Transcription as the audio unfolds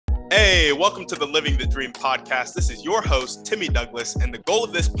Hey, welcome to the Living the Dream podcast. This is your host, Timmy Douglas, and the goal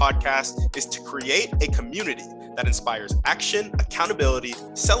of this podcast is to create a community that inspires action, accountability,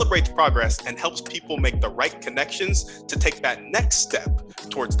 celebrates progress, and helps people make the right connections to take that next step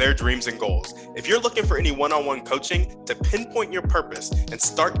towards their dreams and goals. If you're looking for any one-on-one coaching to pinpoint your purpose and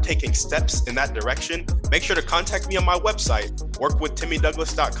start taking steps in that direction, make sure to contact me on my website,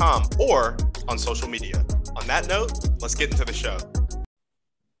 workwithtimmydouglas.com, or on social media. On that note, let's get into the show.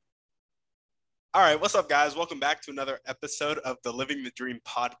 All right, what's up, guys? Welcome back to another episode of the Living the Dream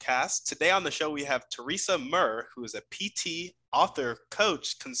podcast. Today on the show, we have Teresa Murr, who is a PT, author,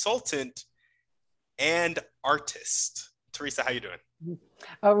 coach, consultant, and artist. Teresa, how you doing?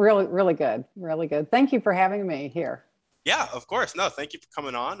 Oh, really good. Really good. Thank you for having me here. Yeah, of course. No, thank you for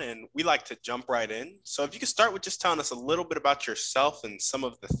coming on, and we like to jump right in. So if you could start with just telling us a little bit about yourself and some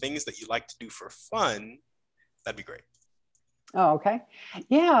of the things that you like to do for fun, that'd be great. Oh, okay.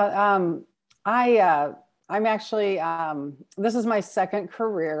 Yeah. I'm actually, this is my second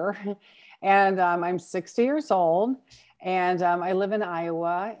career, and I'm 60 years old, and I live in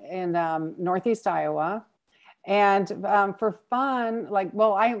Iowa, in Northeast Iowa. And for fun,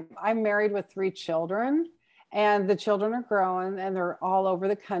 I'm married with 3 children, and the children are growing, and they're all over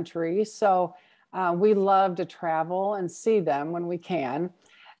the country. So we love to travel and see them when we can.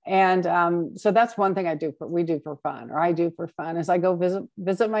 And so that's one thing we do for fun, is I go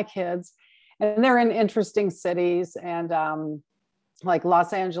visit my kids. And they're in interesting cities, and like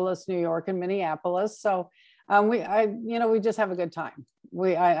Los Angeles, New York, and Minneapolis. So we just have a good time.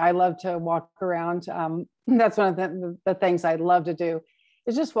 I love to walk around. That's one of the things I love to do,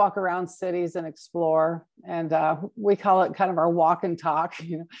 is just walk around cities and explore. And we call it kind of our walk and talk.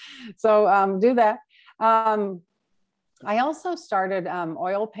 So do that. I also started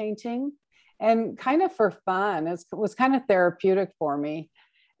oil painting, and kind of for fun. It was kind of therapeutic for me.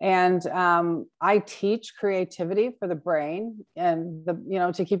 And I teach creativity for the brain, and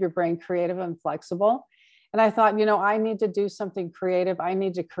to keep your brain creative and flexible. And I thought, I need to do something creative. I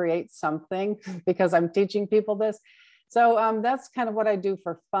need to create something because I'm teaching people this. So that's kind of what I do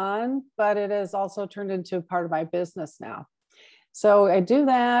for fun, but it has also turned into part of my business now. So I do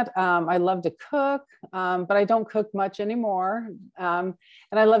that. I love to cook, but I don't cook much anymore. And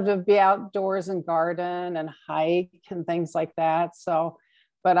I love to be outdoors and garden and hike and things like that. So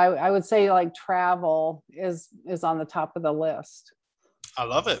but I would say like travel is on the top of the list. I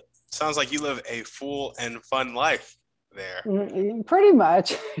love it. Sounds like you live a full and fun life there. Pretty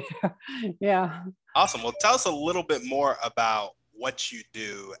much. Yeah. Awesome. Well, tell us a little bit more about what you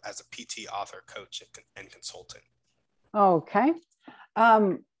do as a PT, author, coach, and consultant. Okay.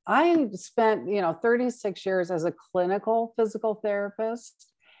 I spent, 36 years as a clinical physical therapist.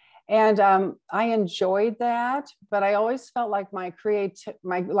 And I enjoyed that, but I always felt like my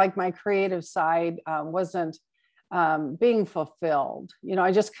creative side wasn't being fulfilled.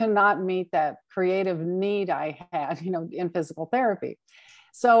 I just could not meet that creative need I had, in physical therapy.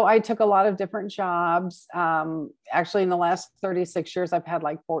 So I took a lot of different jobs. Actually, in the last 36 years, I've had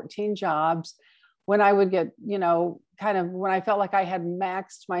like 14 jobs. When I would get, when I felt like I had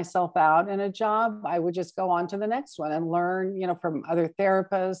maxed myself out in a job, I would just go on to the next one and learn, from other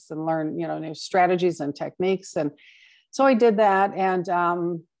therapists and learn, new strategies and techniques. And so I did that. And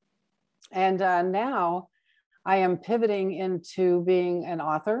now I am pivoting into being an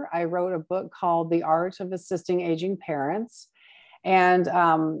author. I wrote a book called The Art of Assisting Aging Parents. And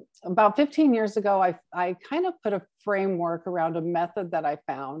about 15 years ago, I kind of put a framework around a method that I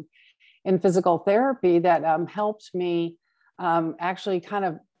found in physical therapy that helped me actually kind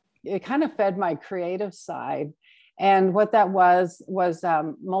of fed my creative side. And what that was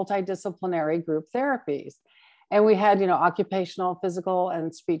multidisciplinary group therapies. And we had, occupational, physical,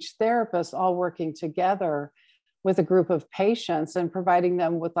 and speech therapists all working together with a group of patients and providing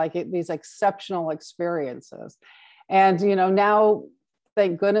them with these exceptional experiences. And, now,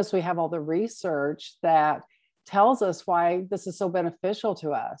 thank goodness we have all the research that tells us why this is so beneficial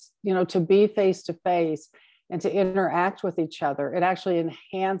to us, to be face to face and to interact with each other. It actually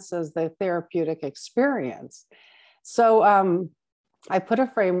enhances the therapeutic experience. So I put a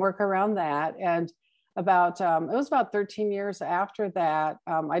framework around that. And it was about 13 years after that,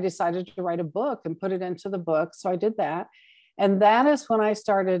 I decided to write a book and put it into the book. So I did that. And that is when I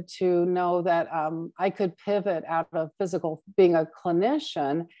started to know that I could pivot out of being a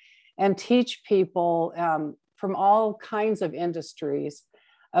clinician and teach people from all kinds of industries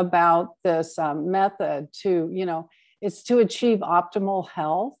about this method it's to achieve optimal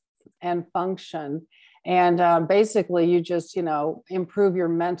health and function And basically, you just, improve your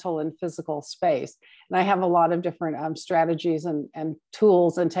mental and physical space. And I have a lot of different strategies and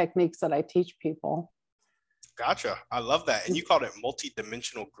tools and techniques that I teach people. Gotcha. I love that. And you called it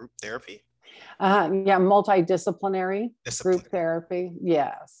multi-dimensional group therapy? Yeah, multidisciplinary group therapy.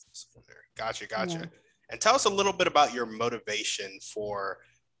 Yes. Gotcha. Yeah. And tell us a little bit about your motivation for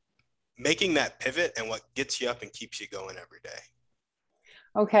making that pivot and what gets you up and keeps you going every day.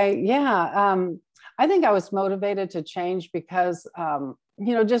 Okay. Yeah. I think I was motivated to change because,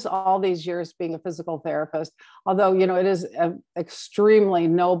 just all these years being a physical therapist, although, it is an extremely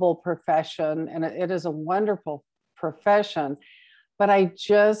noble profession and it is a wonderful profession, but I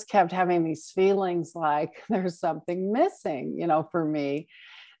just kept having these feelings like there's something missing, for me.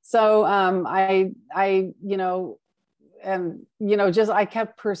 So I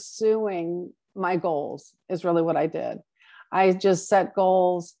kept pursuing my goals is really what I did. I just set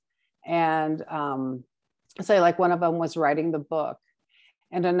goals and say like one of them was writing the book.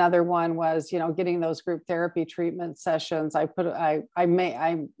 And another one was, getting those group therapy treatment sessions. I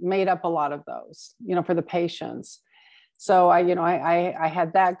made up a lot of those, for the patients. So I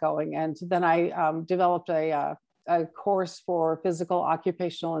had that going. And then I developed a course for physical,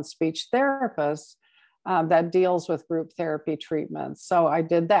 occupational, and speech therapists that deals with group therapy treatments. So I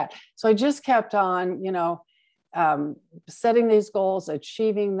did that. So I just kept on, setting these goals,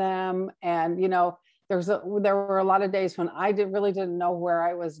 achieving them. And, there were a lot of days when I really didn't know where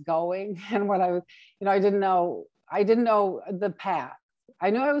I was going and what I was, I didn't know the path. I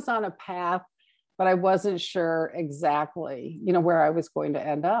knew I was on a path, but I wasn't sure exactly, where I was going to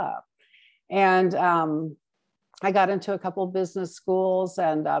end up. And I got into a couple of business schools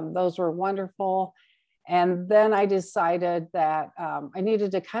and those were wonderful. And then I decided that I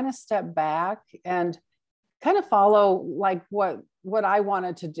needed to kind of step back and kind of follow like what I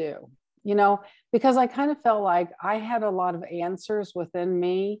wanted to do, because I kind of felt like I had a lot of answers within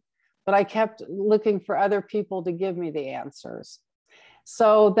me, but I kept looking for other people to give me the answers.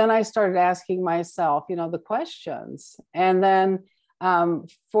 So then I started asking myself, the questions. And then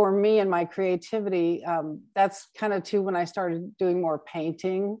for me and my creativity, that's kind of too when I started doing more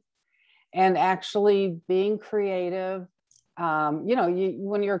painting and actually being creative.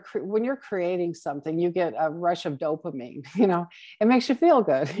 When you're creating something, you get a rush of dopamine, it makes you feel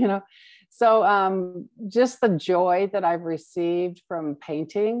good, So just the joy that I've received from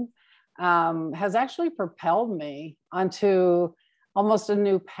painting has actually propelled me onto almost a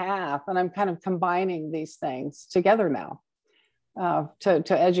new path. And I'm kind of combining these things together now to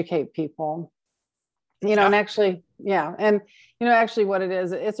educate people, and actually, yeah. And, actually what it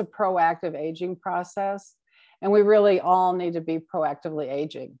is, it's a proactive aging process. And we really all need to be proactively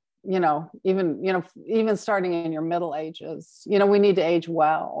aging, even starting in your middle ages, we need to age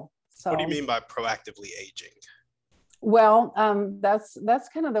well. So what do you mean by proactively aging? Well, that's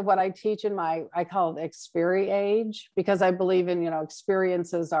kind of what I teach in I call it Experi-Age, because I believe in,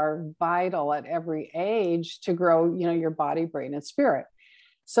 experiences are vital at every age to grow, your body, brain, and spirit.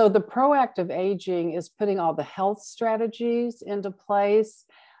 So the proactive aging is putting all the health strategies into place.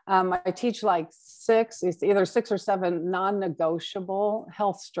 I teach like either 6 or 7 non-negotiable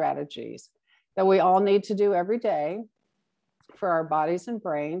health strategies that we all need to do every day for our bodies and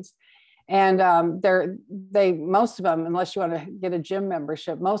brains. And most of them, unless you want to get a gym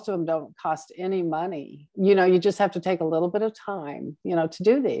membership, most of them don't cost any money. You just have to take a little bit of time, to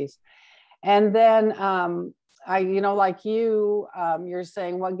do these. And then like you're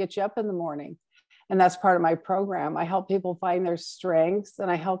saying, what gets you up in the morning? And that's part of my program. I help people find their strengths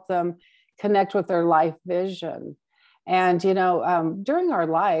and I help them connect with their life vision. And, during our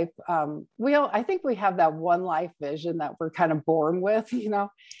life, I think we have that one life vision that we're kind of born with,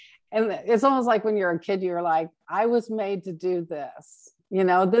 and it's almost like when you're a kid, you're like, I was made to do this,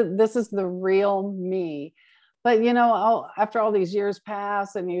 this is the real me. But, after all these years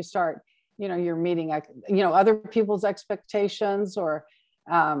pass and you start, you're meeting, other people's expectations or,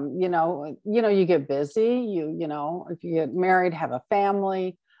 you get busy, if you get married, have a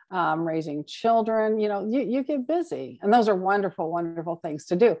family, raising children, you get busy, and those are wonderful, wonderful things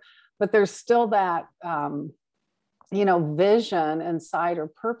to do. But there's still that, vision inside or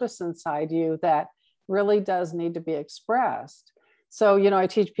purpose inside you that really does need to be expressed. So, I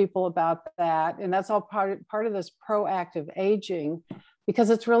teach people about that, and that's all part of this proactive aging, because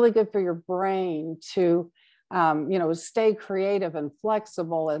it's really good for your brain to stay creative and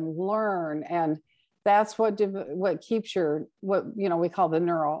flexible and learn. And that's what keeps what we call the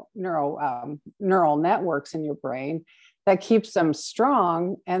neural networks in your brain, that keeps them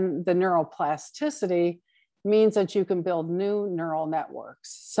strong. And the neuroplasticity means that you can build new neural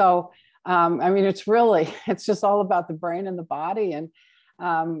networks. So I mean, it's just all about the brain and the body. And,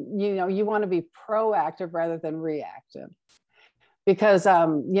 you want to be proactive rather than reactive, because,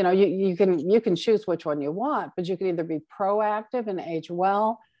 you can choose which one you want, but you can either be proactive and age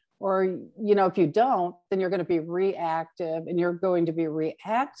well, or, if you don't, then you're going to be reactive, and you're going to be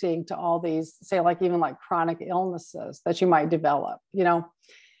reacting to all these, say, like even like chronic illnesses that you might develop,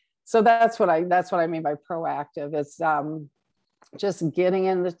 So that's what I mean by proactive. It's just getting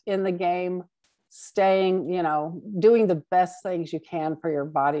in the game, staying, doing the best things you can for your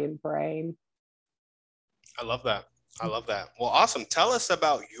body and brain. I love that. I love that. Well, awesome. Tell us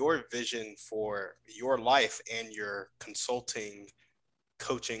about your vision for your life and your consulting,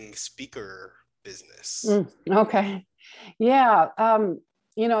 coaching, speaker business. Okay. Yeah.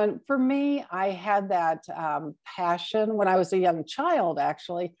 And for me, I had that passion when I was a young child,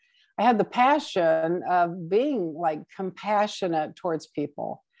 actually. I had the passion of being like compassionate towards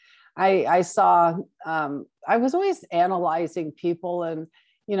people. I saw, I was always analyzing people and,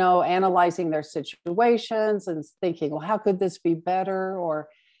 analyzing their situations and thinking, well, how could this be better? Or,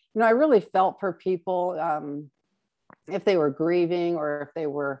 I really felt for people if they were grieving, or if they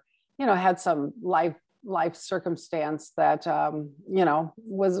were, had some life circumstance that,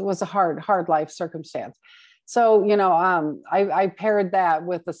 was a hard life circumstance. So, I paired that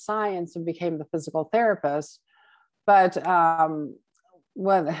with the science and became the physical therapist. But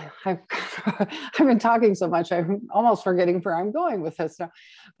when I've been talking so much, I'm almost forgetting where I'm going with this now.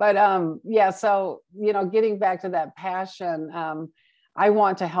 But so, getting back to that passion, I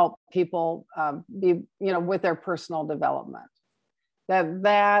want to help people be, with their personal development.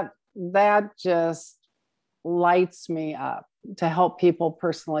 That just lights me up, to help people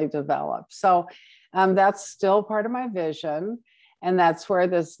personally develop. So that's still part of my vision. And that's where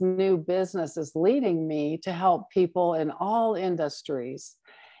this new business is leading me, to help people in all industries,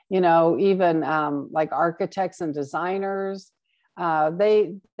 even like architects and designers.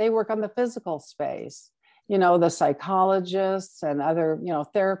 They work on the physical space. The psychologists and other,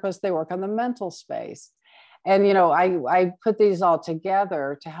 therapists, they work on the mental space. And, I put these all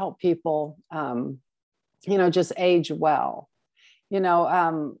together to help people, just age well,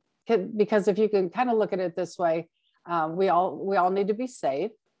 because if you can kind of look at it this way, we all need to be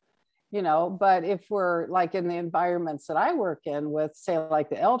safe, but if we're like in the environments that I work in with, say, like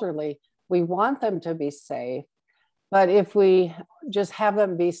the elderly, we want them to be safe. But if we just have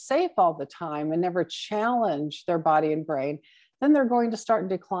them be safe all the time and never challenge their body and brain, then they're going to start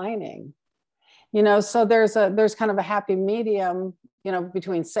declining. So there's kind of a happy medium,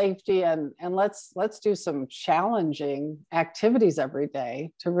 between safety and let's do some challenging activities every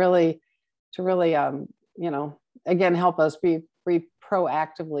day to really, again, help us be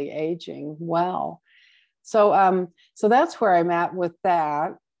proactively aging well. So that's where I'm at with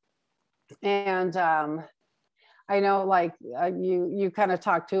that. And I know, like you kind of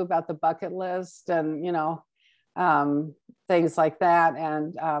talked too about the bucket list and, things like that.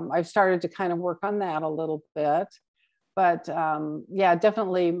 And I've started to kind of work on that a little bit, but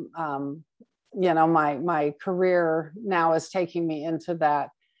definitely, my career now is taking me into that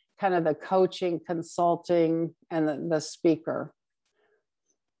kind of the coaching, consulting, and the speaker.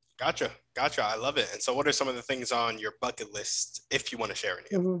 Gotcha. I love it. And so what are some of the things on your bucket list, if you want to share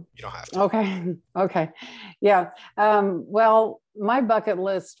any of them? You don't have to. Okay. Yeah. Well, my bucket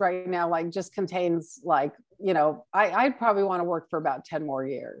list right now, like, just contains like, I'd probably want to work for about 10 more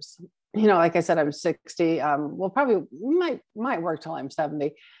years. Like I said, I'm 60. We'll probably might work till I'm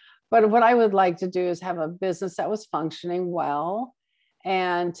 70. But what I would like to do is have a business that was functioning well,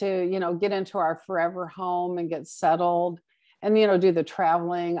 and to, get into our forever home and get settled, and, do the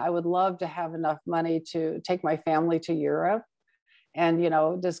traveling. I would love to have enough money to take my family to Europe and,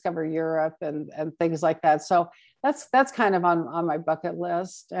 discover Europe and things like that. So that's kind of on my bucket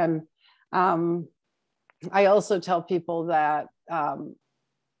list. And I also tell people that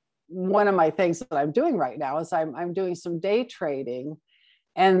one of my things that I'm doing right now is I'm doing some day trading.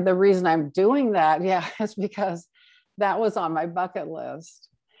 And the reason I'm doing that, is because that was on my bucket list.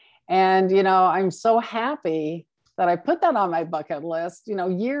 And, I'm so happy that I put that on my bucket list,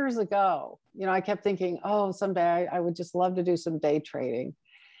 years ago. I kept thinking, oh, someday I would just love to do some day trading,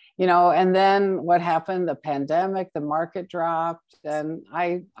 and then what happened? The pandemic, the market dropped, and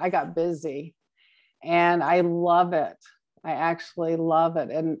I got busy, and I love it. I actually love it.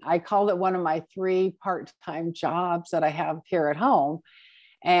 And I called it one of my 3 part-time jobs that I have here at home.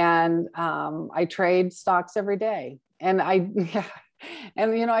 And I trade stocks every day. And I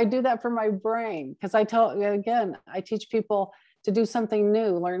do that for my brain, because I teach people to do something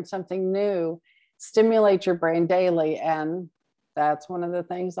new, learn something new, stimulate your brain daily. And that's one of the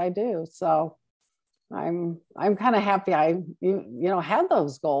things I do. So I'm kind of happy had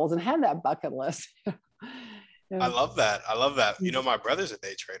those goals and had that bucket list. I Yeah. love that. I love that. You know, my brother's a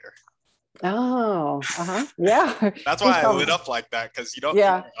day trader. Oh, yeah. That's He's why I lit probably, up like that, because you don't hear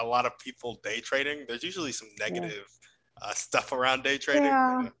yeah, a lot of people day trading. There's usually some yeah, negative stuff around day trading.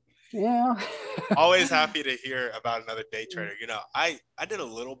 yeah, yeah. Always happy to hear about another day trader. You know, I did a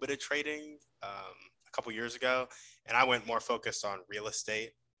little bit of trading a couple years ago, and I went more focused on real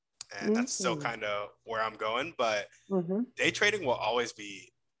estate, and that's still Mm-hmm. kind of where I'm going. But Mm-hmm. day trading will always be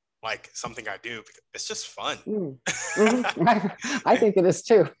like something I do because it's just fun. Mm-hmm. I think it is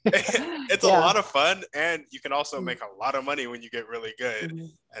too. It's a Yeah. lot of fun, and you can also make a lot of money when you get really good. Mm-hmm.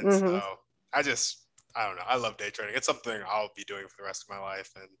 And Mm-hmm. so I don't know. I love day trading. It's something I'll be doing for the rest of my life.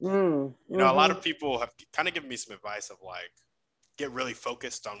 And, you know, a lot Mm-hmm. of people have kind of given me some advice of like, get really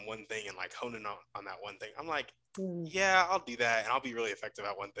focused on one thing and like honing on that one thing. I'm like, yeah, I'll do that. And I'll be really effective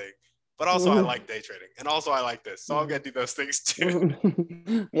at one thing. But also I Mm-hmm. like day trading, and also I like this. So I'll get to do those things too.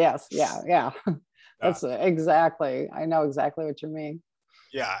 Mm-hmm. Yes. Yeah. Yeah. uh, That's exactly. I know exactly what you mean.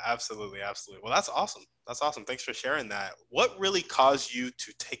 yeah, absolutely. Absolutely. Well, that's awesome. That's awesome. Thanks for sharing that. What really caused you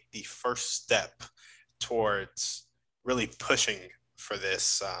to take the first step towards really pushing for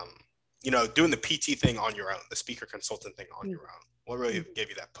this, doing the PT thing on your own, the speaker consultant thing on your own? What really gave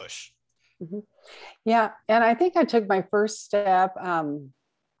you that push? Mm-hmm. Yeah. And I think I took my first step.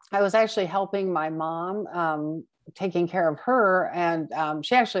 I was actually helping my mom, taking care of her. And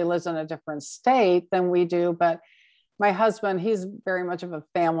she actually lives in a different state than we do. But my husband, he's very much of a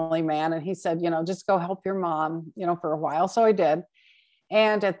family man. And he said, just go help your mom, for a while. So I did.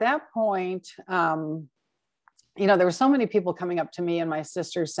 And at that point, there were so many people coming up to me and my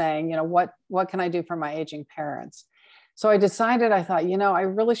sister saying, what can I do for my aging parents? So I decided, I thought, I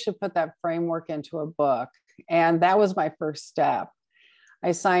really should put that framework into a book. And that was my first step.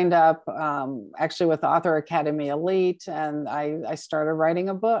 I signed up actually with Author Academy Elite, and I started writing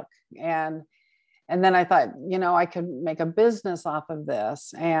a book. And then I thought, I could make a business off of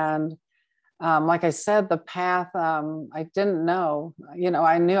this. And like I said, the path, I didn't know,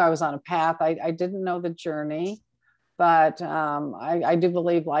 I knew I was on a path. I didn't know the journey, but I do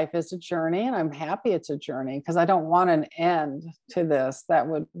believe life is a journey, and I'm happy it's a journey because I don't want an end to this. That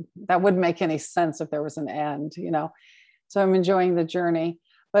wouldn't make any sense if there was an end, So I'm enjoying the journey.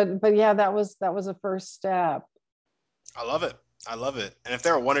 But yeah, that was a first step. I love it. I love it. And if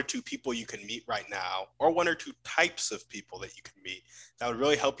there are one or two people you can meet right now, or one or two types of people that you can meet, that would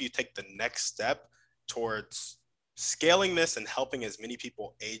really help you take the next step towards scaling this and helping as many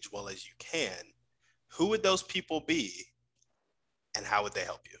people age well as you can, who would those people be, and how would they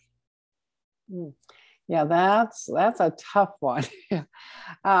help you? Yeah, that's a tough one.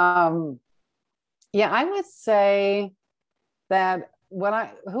 Yeah, I would say that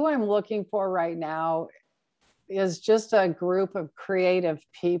who I'm looking for right now is just a group of creative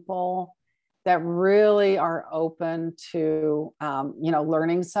people that really are open to,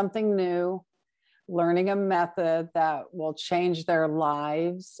 learning something new, learning a method that will change their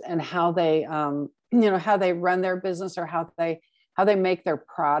lives and how they, how they run their business or how they make their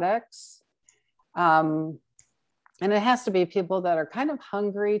products. And it has to be people that are kind of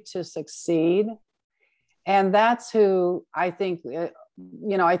hungry to succeed. And that's who I think,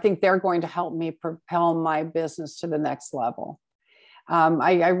 I think they're going to help me propel my business to the next level.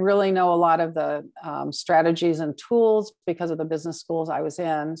 I really know a lot of the strategies and tools because of the business schools I was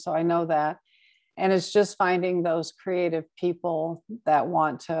in. So I know that. And it's just finding those creative people that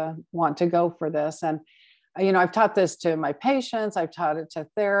want to go for this. And, I've taught this to my patients, I've taught it to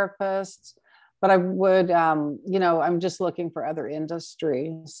therapists, but I would, I'm just looking for other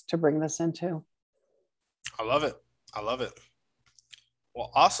industries to bring this into. I love it. I love it.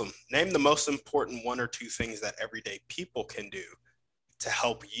 Well, awesome. Name the most important one or two things that everyday people can do to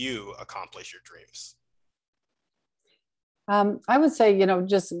help you accomplish your dreams. I would say,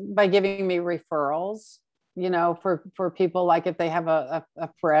 just by giving me referrals, for people, like if they have a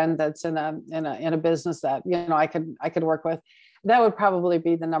friend that's in a business that, I could work with, that would probably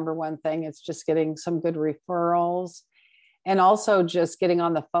be the number one thing. It's just getting some good referrals, and also just getting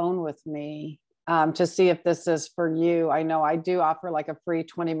on the phone with me to see if this is for you. I know I do offer like a free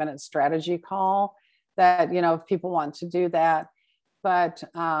 20-minute strategy call that, if people want to do that, but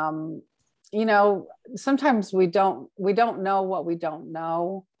sometimes we don't know what we don't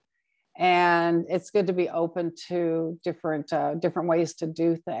know. And it's good to be open to different ways to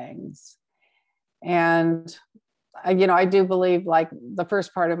do things. And, I do believe like the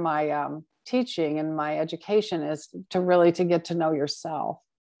first part of my teaching and my education is to get to know yourself.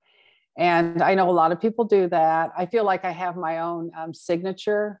 And I know a lot of people do that. I feel like I have my own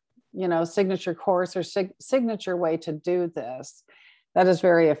signature, signature course or signature way to do this that is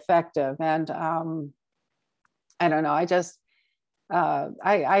very effective. And I don't know,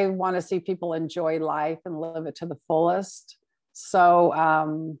 I want to see people enjoy life and live it to the fullest. So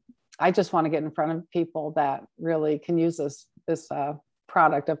I just want to get in front of people that really can use this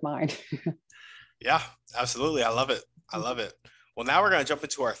product of mine. Yeah, absolutely. I love it. I love it. Well, now we're going to jump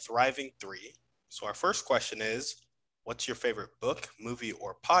into our Thriving Three. So our first question is, what's your favorite book, movie,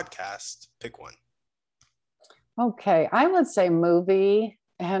 or podcast? Pick one. Okay, I would say movie,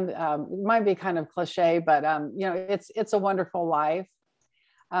 and it might be kind of cliche, but It's a Wonderful Life.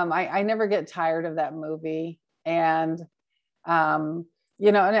 I never get tired of that movie, and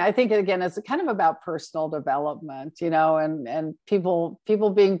and I think again, it's kind of about personal development, and people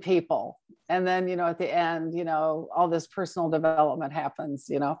being people, and then at the end, all this personal development happens,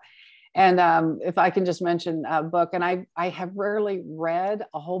 And if I can just mention a book, and I have rarely read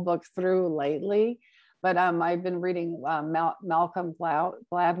a whole book through lately. But I've been reading Malcolm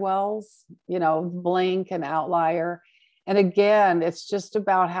Gladwell's, Blink and Outlier. And again, it's just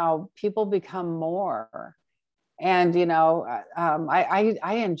about how people become more. And,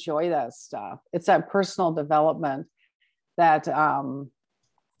 I enjoy that stuff. It's that personal development that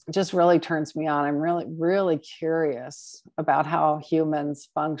just really turns me on. I'm really, really curious about how humans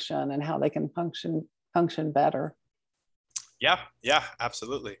function and how they can function better. Yeah,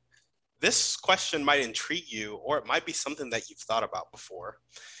 absolutely. This question might intrigue you, or it might be something that you've thought about before.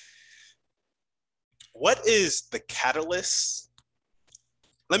 What is the catalyst?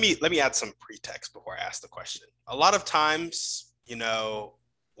 Let me add some pretext before I ask the question. A lot of times,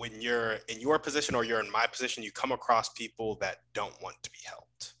 when you're in your position or you're in my position, you come across people that don't want to be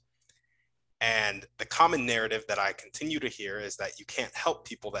helped. And the common narrative that I continue to hear is that you can't help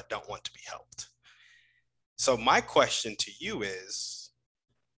people that don't want to be helped. So my question to you is,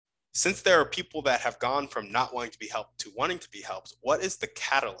 since there are people that have gone from not wanting to be helped to wanting to be helped, what is the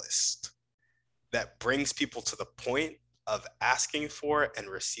catalyst that brings people to the point of asking for and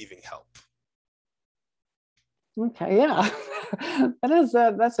receiving help? Okay, yeah,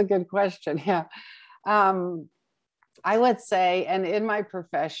 that's a good question. Yeah, I would say, and in my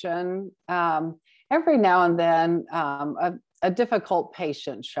profession, every now and then a difficult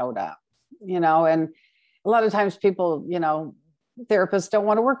patient showed up, and a lot of times people, therapists don't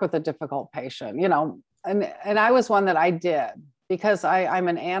want to work with a difficult patient, and I was one that I did because I'm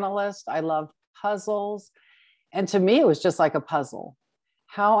an analyst. I love puzzles. And to me, it was just like a puzzle.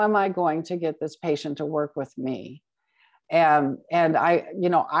 How am I going to get this patient to work with me? And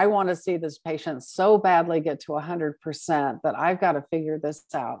I want to see this patient so badly get to 100% that I've got to figure this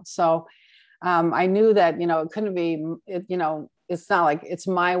out. So I knew that, it couldn't be, it's not like it's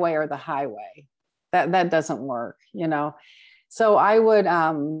my way or the highway. That doesn't work, So I would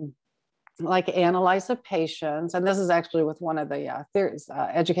analyze the patients. And this is actually with one of the theories,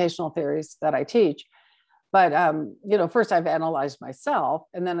 educational theories that I teach. But, first I've analyzed myself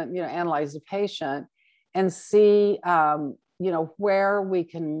and then, analyze the patient and see, where we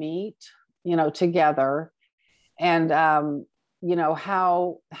can meet, together and,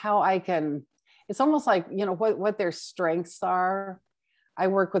 how I can, it's almost like, what their strengths are. I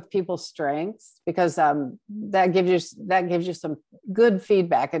work with people's strengths because that gives you some good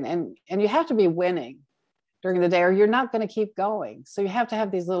feedback and you have to be winning during the day or you're not going to keep going. So you have to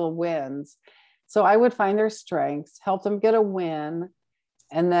have these little wins. So I would find their strengths, help them get a win,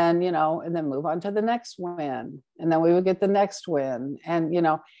 and then, move on to the next win. And then we would get the next win and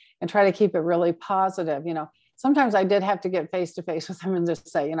try to keep it really positive. Sometimes I did have to get face to face with them and just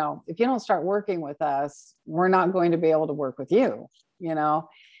say, if you don't start working with us, we're not going to be able to work with you,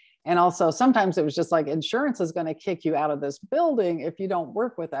 And also sometimes it was just like insurance is going to kick you out of this building if you don't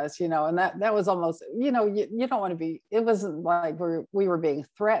work with us, and that was almost, you don't want to be, it wasn't like we were being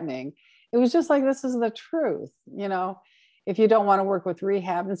threatening. It was just like, this is the truth, if you don't want to work with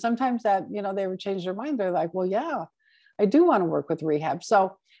rehab. And sometimes that, they would change their mind. They're like, well, yeah, I do want to work with rehab.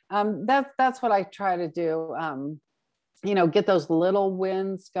 So that's what I try to do. Get those little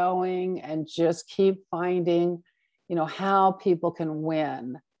wins going and just keep finding, how people can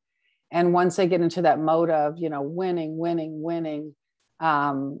win. And once they get into that mode of, winning,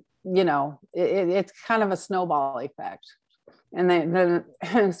 it's kind of a snowball effect. And then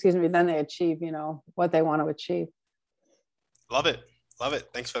then they achieve, what they want to achieve. Love it.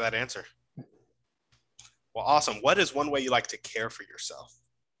 Thanks for that answer. Well, awesome. What is one way you like to care for yourself?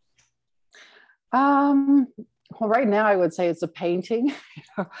 Well, right now I would say it's a painting.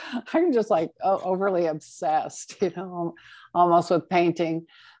 I'm just like overly obsessed, almost with painting.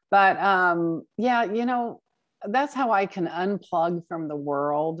 But yeah, that's how I can unplug from the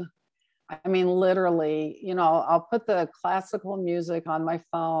world. I mean, literally, I'll put the classical music on my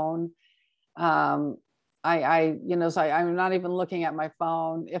phone. So I'm not even looking at my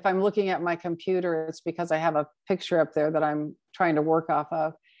phone. If I'm looking at my computer, it's because I have a picture up there that I'm trying to work off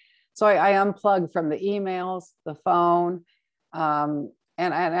of. So I unplug from the emails, the phone, and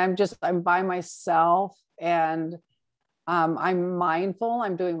I'm by myself, and I'm mindful.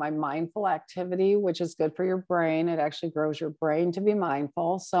 I'm doing my mindful activity, which is good for your brain. It actually grows your brain to be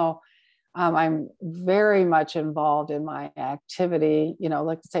mindful. So I'm very much involved in my activity,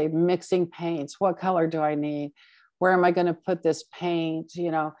 like say mixing paints. What color do I need? Where am I going to put this paint?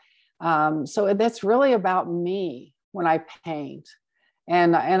 So that's really about me when I paint.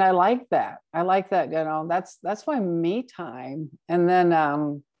 And I like that. That's my me time. And then,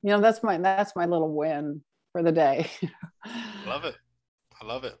 that's my little win for the day. I love it. I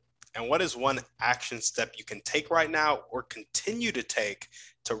love it. And what is one action step you can take right now or continue to take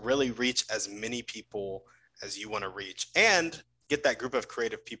to really reach as many people as you want to reach and get that group of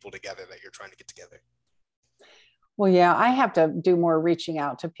creative people together that you're trying to get together? Well, yeah, I have to do more reaching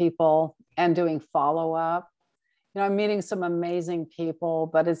out to people and doing follow-up. I'm meeting some amazing people,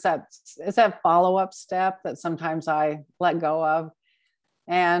 but it's that follow-up step that sometimes I let go of.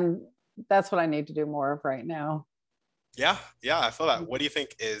 And that's what I need to do more of right now. Yeah, I feel that. What do you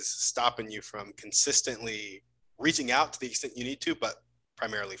think is stopping you from consistently reaching out to the extent you need to, but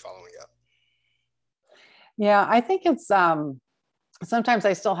primarily following up? Yeah, I think it's sometimes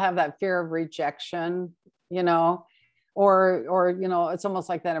I still have that fear of rejection, or it's almost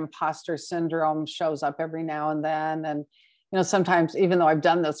like that imposter syndrome shows up every now and then. And sometimes, even though I've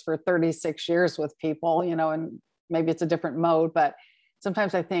done this for 36 years with people, and maybe it's a different mode, but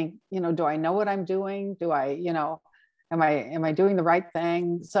sometimes I think, do I know what I'm doing? Do I, am I doing the right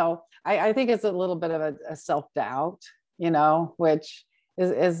thing? So I think it's a little bit of a self-doubt, which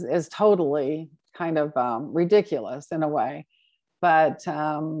is totally kind of ridiculous in a way. But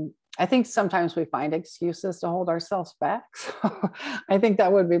I think sometimes we find excuses to hold ourselves back. So I think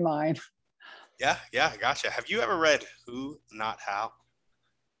that would be mine. Yeah, gotcha. Have you ever read Who, Not How?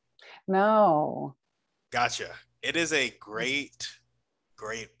 No. Gotcha. It is a great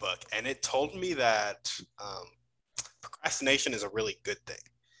book. And it told me that procrastination is a really good thing.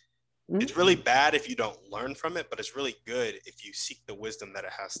 Mm-hmm. It's really bad if you don't learn from it, but it's really good if you seek the wisdom that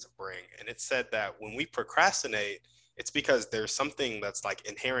it has to bring. And it said that when we procrastinate, it's because there's something that's like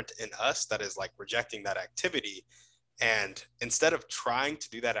inherent in us that is like rejecting that activity. And instead of trying to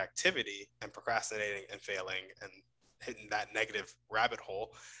do that activity and procrastinating and failing and hitting that negative rabbit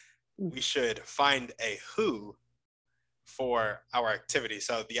hole, we should find a who for our activity.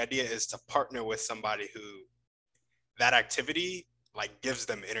 So the idea is to partner with somebody who that activity like gives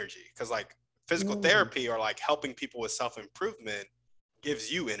them energy, because like physical therapy or like helping people with self-improvement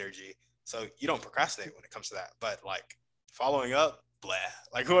gives you energy. So you don't procrastinate when it comes to that. But like following up, blah,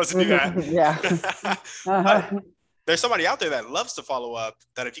 like who wants to do that? Yeah. There's somebody out there that loves to follow up,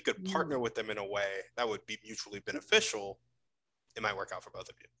 that if you could partner with them in a way that would be mutually beneficial, it might work out for both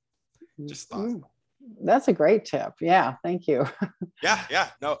of you. Just thought. That's a great tip. Yeah. Thank you. Yeah.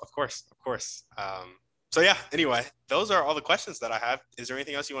 No, of course. So yeah, anyway, those are all the questions that I have. Is there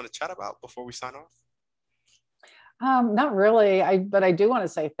anything else you want to chat about before we sign off? Not really. But I do want to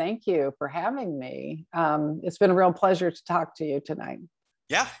say thank you for having me. It's been a real pleasure to talk to you tonight.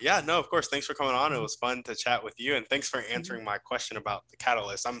 Yeah. No, of course. Thanks for coming on. It was fun to chat with you. And thanks for answering my question about the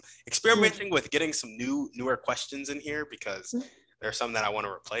catalyst. I'm experimenting with getting some newer questions in here because there are some that I want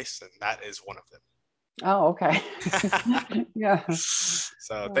to replace, and that is one of them. Oh, okay. Yeah.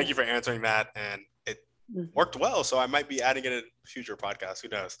 So thank you for answering that. And it worked well. So I might be adding it in future podcasts. Who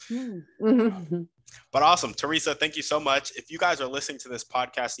knows? Mm-hmm. But awesome. Teresa, thank you so much. If you guys are listening to this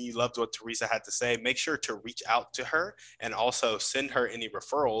podcast and you loved what Teresa had to say, make sure to reach out to her and also send her any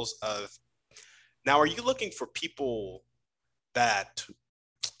referrals of. Now, are you looking for people that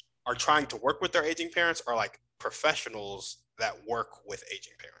are trying to work with their aging parents, or like professionals that work with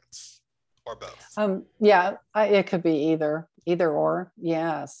aging parents, or both? Yeah, it could be either or.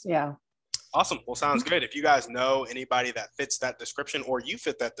 Yes. Yeah. Awesome. Well, sounds good. If you guys know anybody that fits that description, or you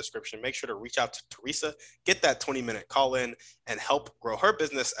fit that description, make sure to reach out to Teresa, get that 20-minute call in, and help grow her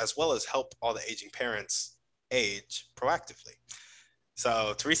business, as well as help all the aging parents age proactively.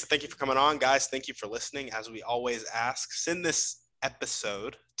 So Teresa, thank you for coming on. Guys, thank you for listening. As we always ask, send this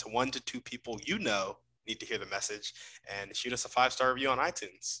episode to 1 to 2 people you know need to hear the message, and shoot us a 5-star review on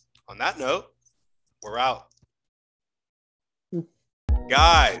iTunes. On that note, we're out.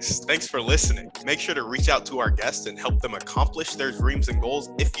 Guys, thanks for listening. Make sure to reach out to our guests and help them accomplish their dreams and goals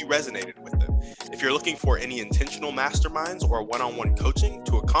if you resonated with them. If you're looking for any intentional masterminds or one-on-one coaching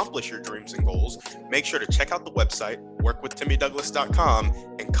to accomplish your dreams and goals, make sure to check out the website,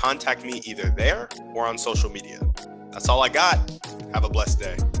 workwithtimmydouglas.com, and contact me either there or on social media. That's all I got. Have a blessed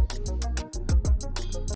day.